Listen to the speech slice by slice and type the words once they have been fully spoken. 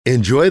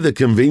Enjoy the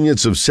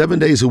convenience of 7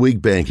 days a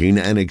week banking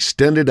and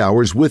extended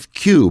hours with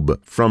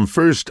Cube from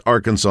First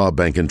Arkansas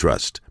Bank and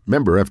Trust.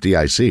 Member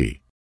FDIC.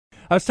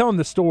 I was telling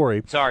the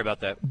story. Sorry about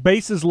that.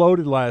 Bases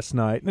loaded last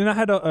night. And I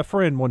had a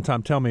friend one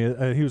time tell me,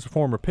 he was a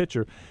former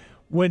pitcher,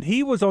 when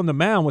he was on the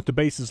mound with the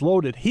bases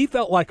loaded, he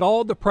felt like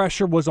all the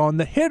pressure was on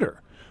the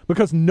hitter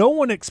because no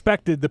one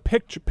expected the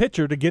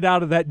pitcher to get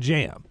out of that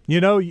jam. You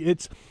know,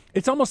 it's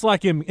almost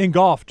like in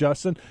golf,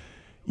 Justin.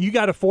 You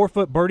got a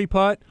 4-foot birdie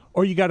putt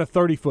or you got a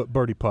 30-foot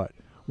birdie putt.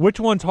 Which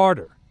one's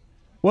harder?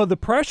 Well, the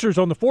pressure's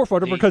on the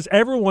 4-footer because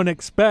everyone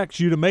expects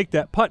you to make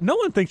that putt. No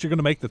one thinks you're going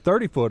to make the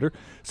 30-footer,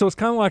 so it's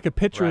kind of like a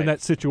pitcher in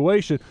that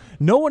situation.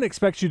 No one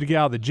expects you to get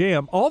out of the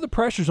jam. All the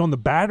pressure's on the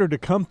batter to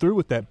come through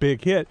with that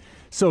big hit.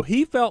 So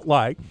he felt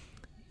like,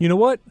 you know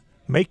what,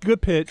 make a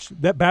good pitch.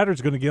 That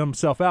batter's going to get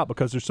himself out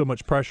because there's so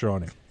much pressure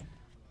on him.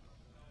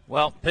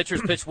 Well,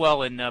 pitchers pitched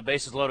well in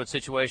bases loaded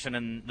situation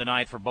in the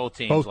ninth for both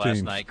teams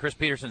last night. Chris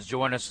Peterson's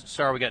joined us.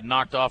 Sorry we got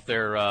knocked off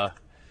there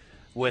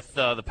with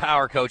the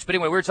power coach. But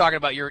anyway, we were talking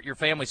about your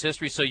family's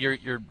history. So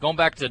you're going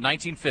back to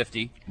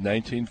 1950.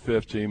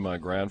 1950, my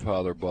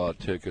grandfather bought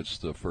tickets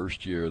the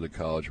first year the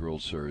College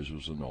World Series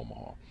was in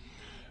Omaha.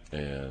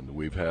 And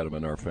we've had them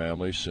in our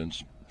family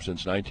since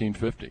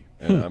 1950.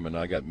 And I mean,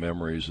 I got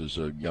memories as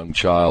a young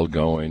child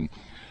going.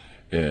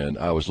 And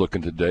I was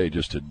looking today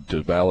just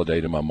to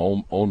validate in my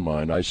own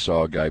mind. I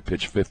saw a guy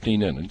pitch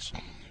 15 innings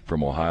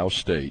from Ohio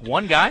State.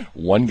 One guy?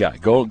 One guy.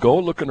 Go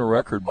look in the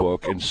record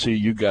book and see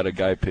you got a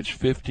guy pitch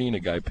 15, a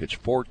guy pitch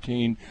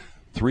 14,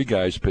 3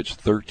 guys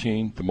pitched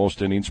 13, the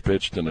most innings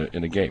pitched in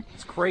a game.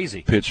 It's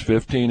crazy. Pitched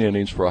 15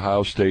 innings for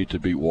Ohio State to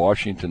beat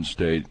Washington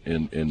State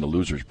in the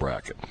losers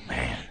bracket.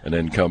 Man. And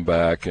then come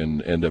back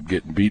and end up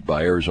getting beat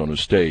by Arizona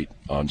State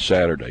on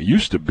Saturday.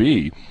 Used to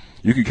be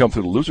you could come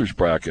through the losers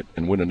bracket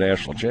and win a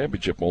national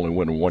championship only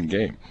winning one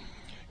game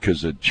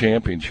because the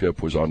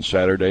championship was on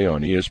Saturday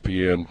on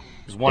ESPN. It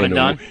was one and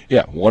done?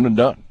 Yeah, one and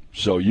done.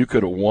 So you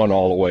could have won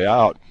all the way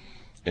out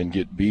and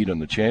get beat in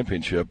the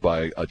championship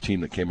by a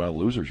team that came out of the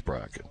losers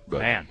bracket.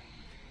 But man,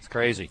 it's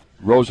crazy.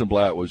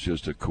 Rosenblatt was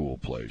just a cool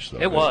place, though.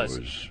 It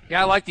was.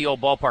 Yeah, I like the old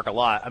ballpark a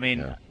lot. I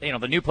mean,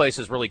 the new place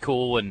is really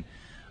cool and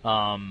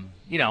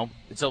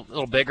it's a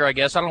little bigger, I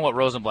guess. I don't know what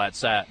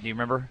Rosenblatt's at. Do you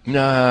remember?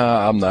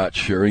 Nah, I'm not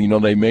sure.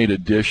 they made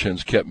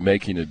additions, kept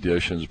making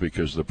additions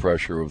because of the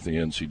pressure of the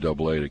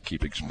NCAA to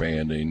keep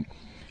expanding.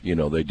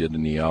 They did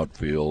in the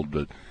outfield,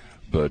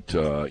 but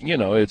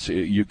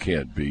you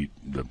can't beat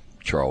the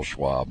Charles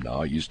Schwab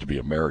now. It used to be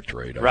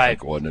Ameritrade, I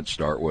think, wasn't it,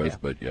 start with? Yeah.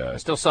 But, yeah. I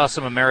still saw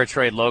some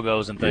Ameritrade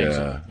logos and things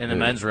in the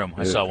men's room.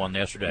 I saw one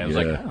yesterday. I was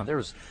like, oh,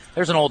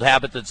 there's an old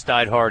habit that's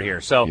died hard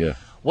here. So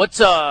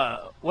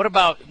what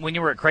about when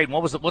you were at Creighton?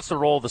 What's the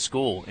role of the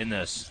school in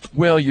this?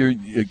 Well,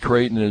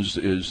 Creighton is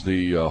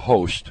the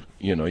host.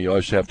 You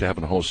always have to have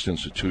a host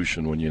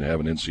institution when you have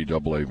an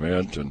NCAA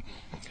event. And,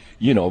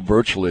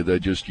 virtually they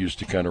just used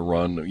to kind of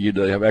run.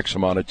 They have X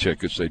amount of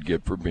tickets they'd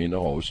get for being the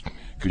host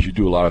because you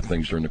do a lot of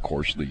things during the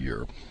course of the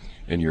year.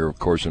 And you're, of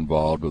course,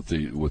 involved with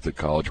the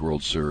College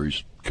World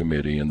Series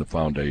committee and the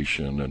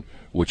foundation, and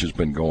which has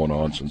been going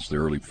on since the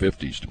early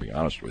 50s, to be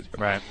honest with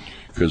you. Right.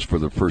 Because for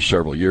the first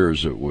several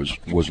years it was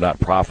not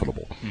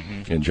profitable.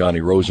 Mm-hmm. And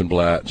Johnny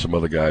Rosenblatt and some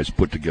other guys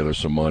put together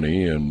some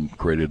money and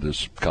created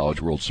this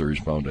College World Series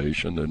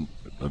Foundation, and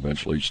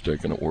eventually it's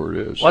taken it where it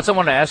is. Well, that's what I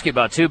wanted to ask you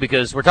about, too,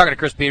 because we're talking to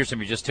Chris Peterson,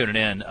 if you're just tuning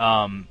in,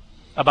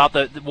 about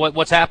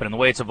what's happening, the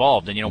way it's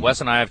evolved. And,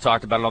 Wes and I have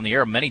talked about it on the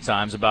air many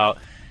times about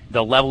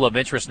the level of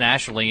interest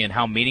nationally and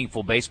how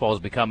meaningful baseball has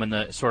become in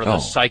the sort of the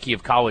psyche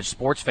of college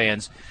sports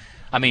fans.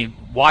 I mean,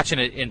 watching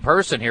it in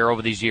person here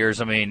over these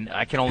years,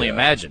 I can only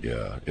imagine.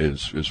 Yeah,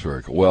 it's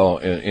very cool. Well,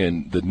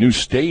 and the new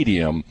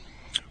stadium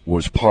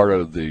was part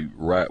of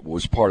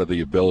the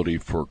ability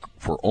for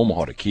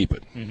Omaha to keep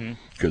it.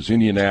 Because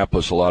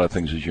Indianapolis, a lot of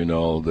things, as you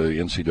know, the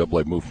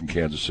NCAA moved from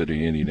Kansas City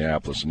to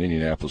Indianapolis, and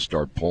Indianapolis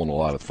started pulling a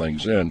lot of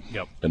things in,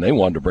 and they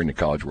wanted to bring the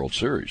College World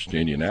Series to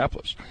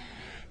Indianapolis.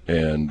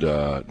 And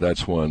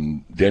that's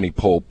when Danny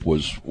Pope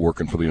was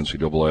working for the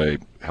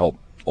NCAA, helped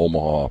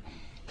Omaha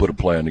put a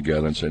plan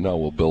together and say, no,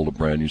 we'll build a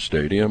brand new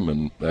stadium,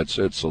 and that's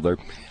it. So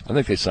I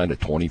think they signed a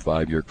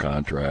 25-year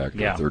contract,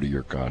 or a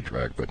 30-year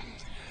contract. But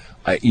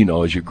as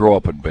you grow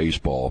up in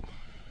baseball,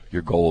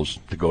 your goal is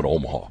to go to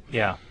Omaha.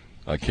 Yeah.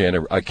 I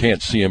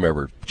can't see him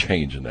ever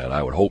changing that.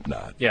 I would hope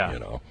not. Yeah.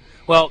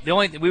 Well, the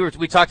only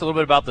we talked a little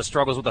bit about the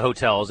struggles with the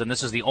hotels, and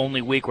this is the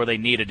only week where they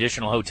need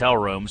additional hotel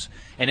rooms,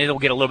 and it'll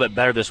get a little bit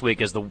better this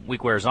week as the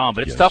week wears on.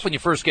 But it's tough when you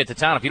first get to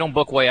town. If you don't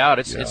book way out,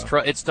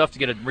 it's tough to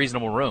get a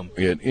reasonable room.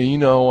 And you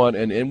know what?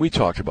 And we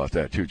talked about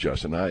that too,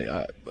 Justin.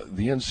 The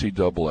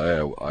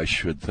NCAA, I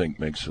should think,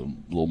 makes it a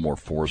little more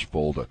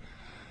forceful to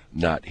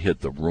not hit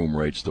the room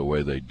rates the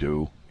way they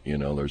do.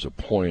 There's a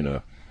point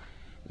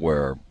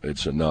where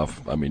it's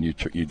enough. I mean, you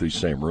these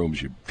same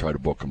rooms, you try to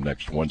book them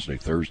next Wednesday,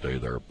 Thursday,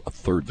 they're a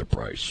third the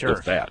price. Sure.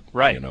 If that.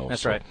 Right.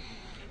 That's right.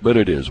 But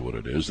it is what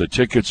it is. The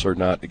tickets are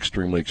not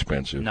extremely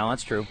expensive. No,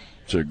 that's true.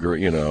 It's a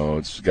great,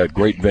 it's got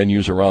great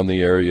venues around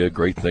the area,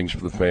 great things for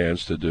the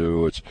fans to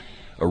do.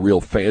 a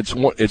real fan.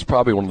 It's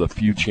probably one of the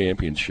few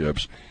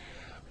championships,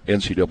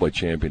 NCAA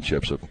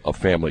championships, a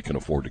family can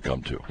afford to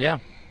come to. Yeah.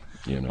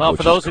 Well,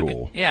 for those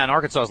cool. and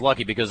Arkansas is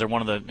lucky because they're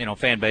one of the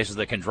fan bases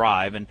that can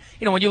drive. And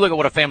when you look at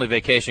what a family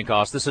vacation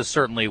costs, this is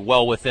certainly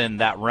well within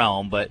that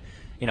realm. But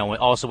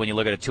also when you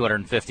look at a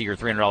 $250 or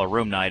 $300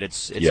 room night,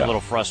 it's a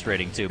little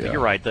frustrating too. But you're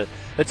right. The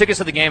tickets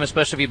to the game,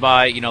 especially if you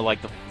buy like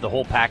the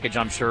whole package,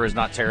 I'm sure is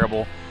not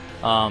terrible.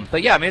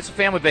 But yeah, I mean, it's a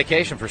family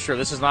vacation for sure.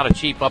 This is not a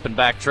cheap up and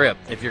back trip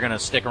if you're going to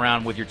stick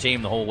around with your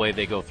team the whole way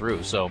they go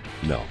through. So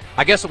no,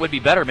 I guess it would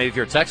be better maybe if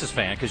you're a Texas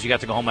fan because you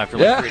got to go home after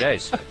like 3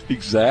 days.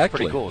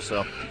 Exactly. Pretty cool.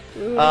 So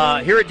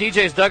here at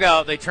DJ's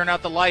Dugout, they turn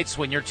out the lights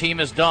when your team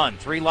is done.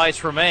 3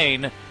 lights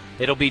remain.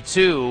 It'll be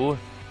 2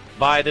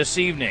 by this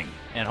evening,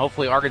 and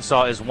hopefully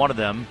Arkansas is one of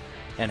them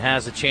and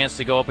has a chance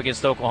to go up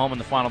against Oklahoma in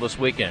the final this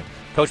weekend.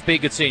 Coach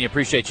Pete, good seeing you.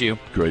 Appreciate you.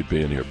 Great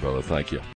being here, brother. Thank you.